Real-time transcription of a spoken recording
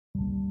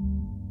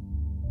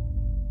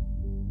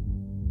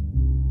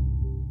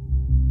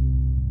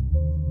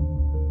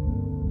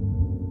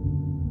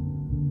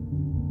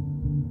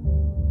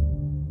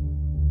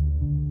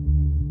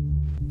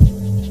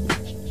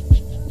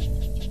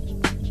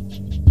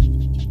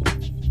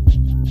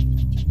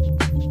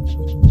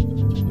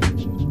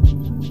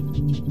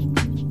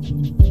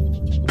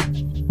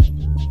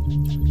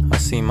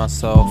see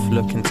myself.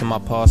 Look into my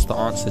past to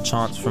answer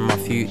chants from my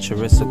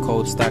future. It's a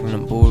cold,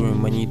 stagnant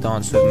ballroom when you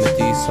dance with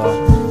Medusa.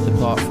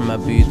 Depart from her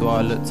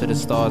boudoir, look to the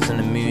stars and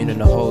the moon, and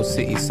the whole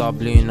city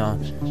sublunar.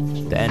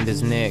 The end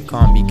is near, it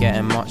can't be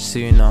getting much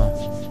sooner.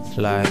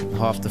 Like,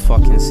 half the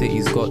fucking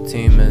city's got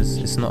tumors.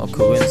 It's not a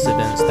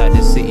coincidence that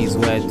this city's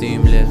where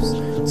doom lives.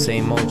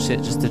 Same old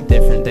shit, just a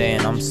different day,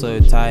 and I'm so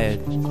tired.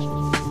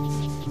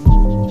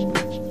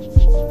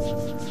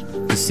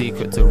 The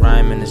secret to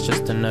rhyming is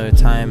just to know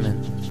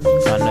timing.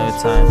 I know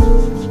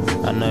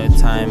time, I know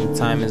time,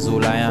 time is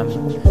all I am.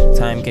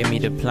 Time gave me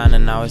the plan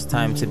and now it's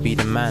time to be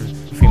the man.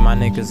 Free my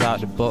niggas out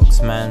the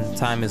box, man,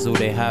 time is all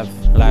they have,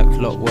 like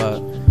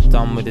clockwork.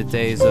 Done with the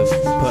days of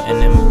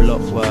putting in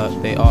block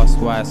work. They ask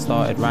why I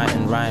started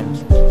writing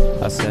rhymes.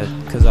 I said,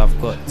 cause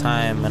I've got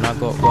time and I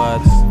got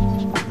words.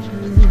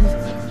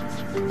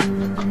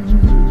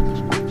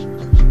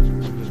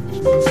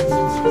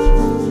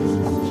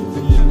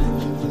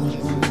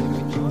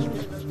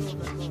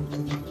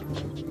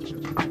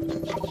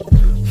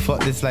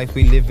 Fuck this life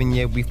we live in,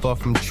 yeah, we far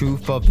from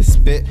truth of the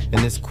spit.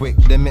 And this quick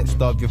limit,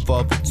 starve your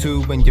father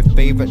too. And your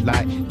favorite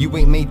lie, you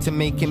ain't made to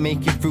make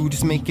it through,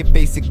 just make it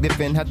basic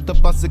living. Had to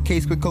bust a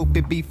case, quick hope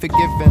it be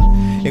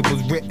forgiven. It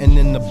was written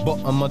in the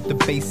bottom of the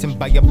basin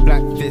by a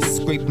black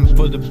fist, scraping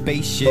for the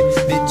bass shit.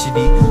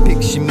 Literally,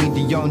 picture me,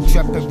 the young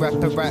trapper,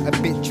 rapper, write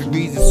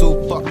obituaries. It's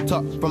all fucked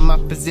up from my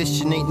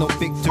position, ain't no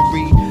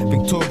victory.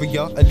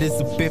 Victoria,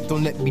 Elizabeth,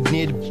 don't let me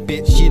near the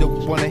bitch. She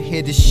don't wanna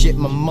hear this shit,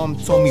 my mom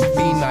told me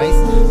be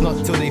nice.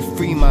 Not till they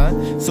free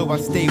man, so I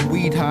stay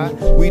weed high.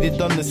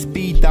 Weeded on the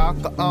speed dial,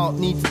 I don't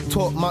need to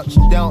talk much,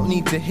 they don't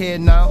need to hear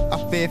now.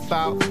 I fear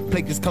foul,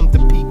 plagues come to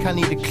peak, I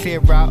need to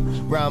clear out.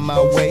 Round my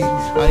way,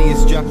 I need a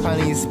strap, I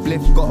need a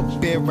spliff, got a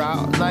beer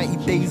out.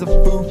 90 days of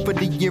food for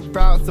the year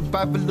out.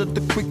 Survival of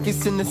the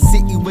quickest in the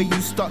city where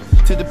you stuck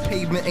to the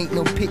pavement. Ain't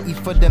no pity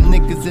for them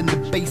niggas in the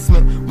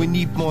basement. We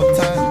need more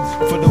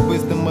time for the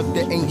wisdom of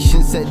the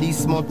ancients, at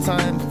least more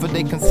time for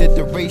their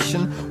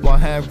consideration. One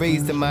hand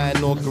raised in my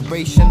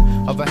inauguration,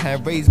 other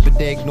hand raised but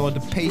they ignore the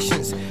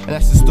patience. And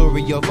that's the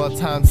story of our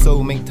time,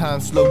 so make time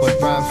slow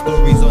and rhyme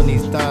stories on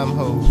these dime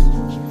hoes.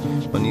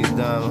 On these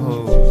dime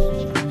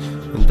hoes.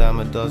 And dime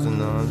a dozen,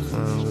 know what I'm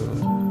saying?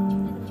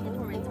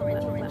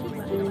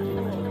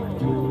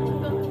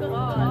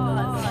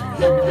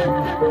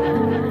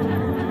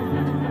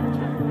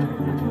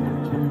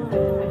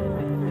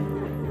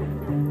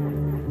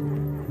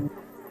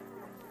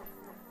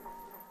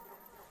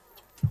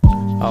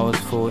 I was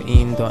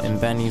 14, dotting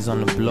bennies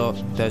on the block.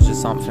 There's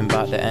just something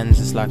about the ends,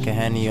 it's like a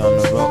Henny on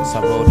the rocks.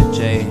 I rolled a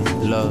J,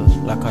 low,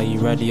 like are you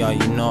ready, are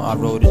you not? I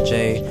rolled a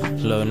J,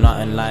 low,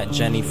 nothing like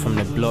Jenny from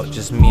the block.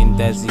 Just me and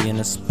Desi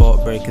in a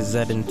spot, break a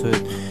Z into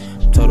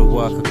it. Told the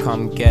worker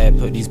come get it,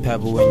 put these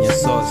pebbles in your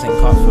socks, ain't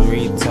cut for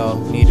retail.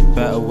 Need a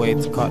better way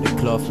to cut the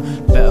cloth,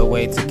 better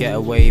way to get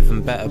away,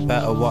 even better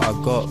what I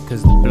got.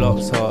 Cause the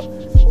block's hot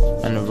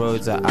and the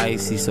roads are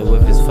icy, so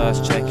with his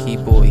first check he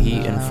bought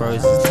heat and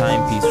froze his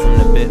timepiece from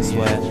the bits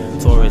where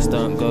tourists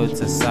don't go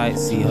to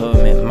sightsee.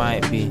 Home it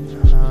might be,